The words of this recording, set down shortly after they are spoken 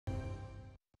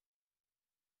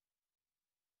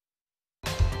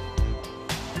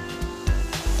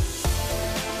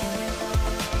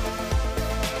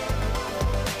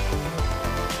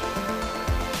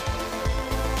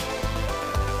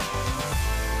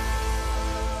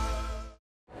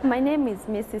My name is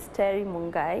Mrs. Terry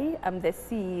Mungai. I'm the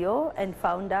CEO and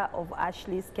founder of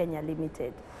Ashley's Kenya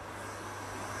Limited.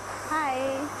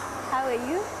 Hi, how are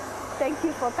you? Thank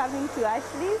you for coming to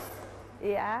Ashley's.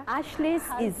 Yeah, Ashley's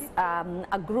is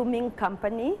a grooming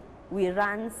company. We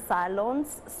run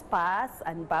salons, spas,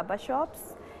 and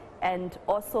barbershops, and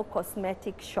also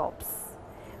cosmetic shops.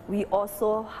 We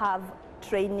also have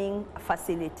training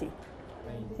facility.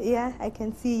 Yeah, I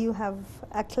can see you have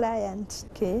a client.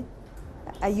 Okay.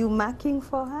 Are you marking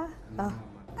for her? Oh.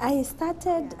 I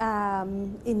started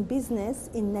in business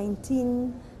in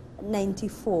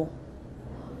 1994.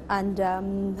 And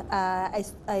I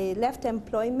left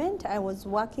employment. I was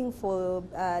working for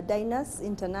Diners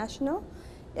International.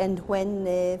 And when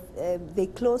they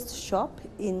closed shop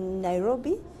in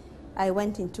Nairobi, I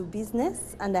went into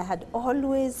business. And I had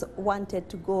always wanted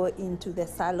to go into the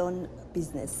salon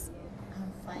business.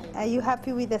 I'm fine. Are you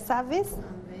happy with the service?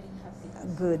 I'm very happy.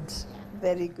 Good.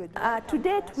 Very good. To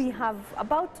date, we have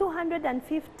about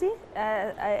 250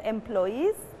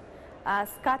 employees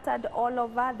scattered all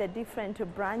over the different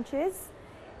branches,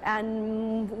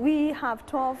 and we have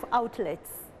 12 outlets,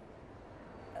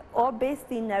 all based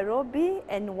in Nairobi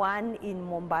and one in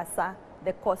Mombasa,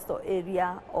 the coastal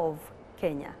area of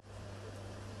Kenya.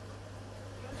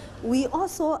 We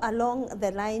also, along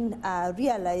the line,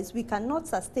 realized we cannot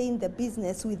sustain the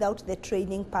business without the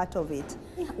training part of it.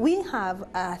 We have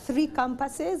 3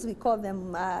 campuses. We call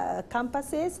them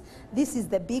campuses. This is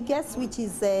the biggest, which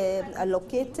is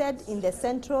located in the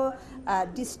central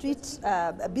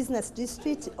business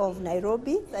district of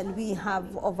Nairobi. And we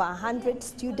have over 100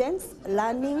 students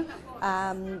learning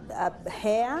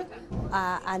hair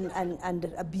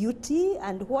and beauty,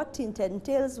 and what it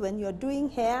entails when you're doing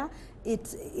hair.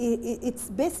 It's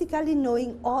basically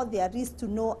knowing all there is to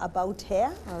know about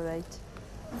hair. All right.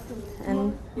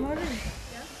 And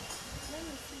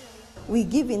we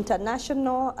give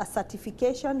international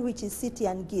certification, which is City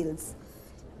and Guilds.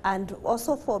 And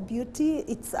also for beauty,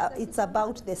 it's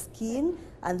about the skin,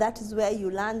 and that is where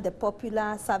you learn the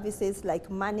popular services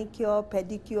like manicure,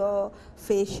 pedicure,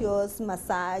 facials,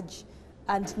 massage,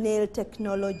 and nail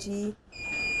technology.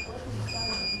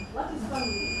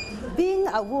 Being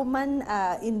a woman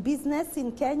in business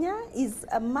in Kenya is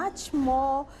a much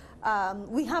more,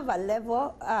 we have a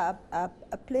level a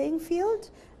playing field.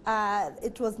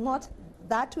 It was not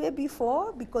that way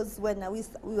before, because when we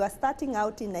were starting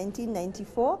out in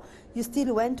 1994, you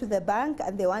still went to the bank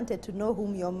and they wanted to know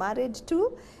whom you're married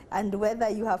to and whether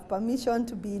you have permission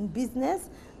to be in business.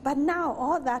 But now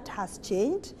all that has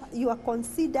changed. You are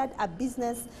considered a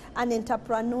business, an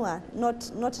entrepreneur, not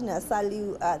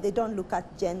necessarily, they don't look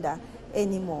at gender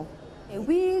anymore.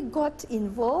 We got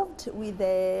involved with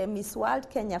the Miss World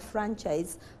Kenya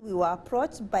franchise. We were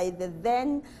approached by the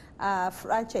then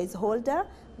franchise holder.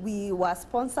 We were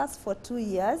sponsors for 2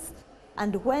 years.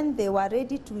 And when they were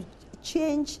ready to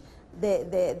change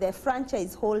the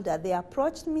franchise holder, they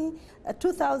approached me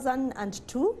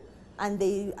 2002. And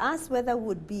they asked whether we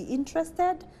would be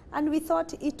interested, and we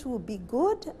thought it would be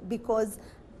good because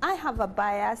I have a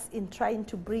bias in trying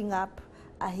to bring up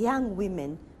young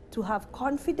women to have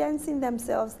confidence in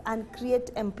themselves and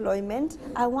create employment.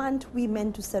 I want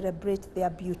women to celebrate their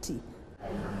beauty.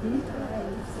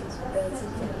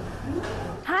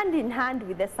 Hand in hand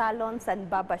with the salons and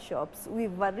barbershops,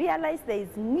 we've realized there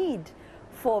is need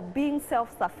for being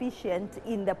self-sufficient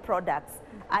in the products,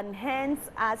 and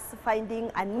hence us finding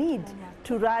a need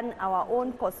to run our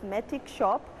own cosmetic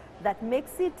shop that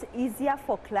makes it easier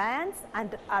for clients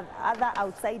and other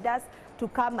outsiders to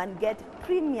come and get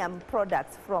premium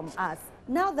products from us.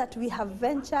 Now that we have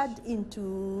ventured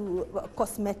into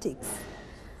cosmetics,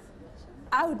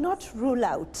 I would not rule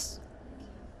out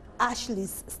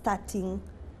Ashley's starting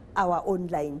our own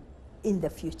line in the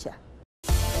future.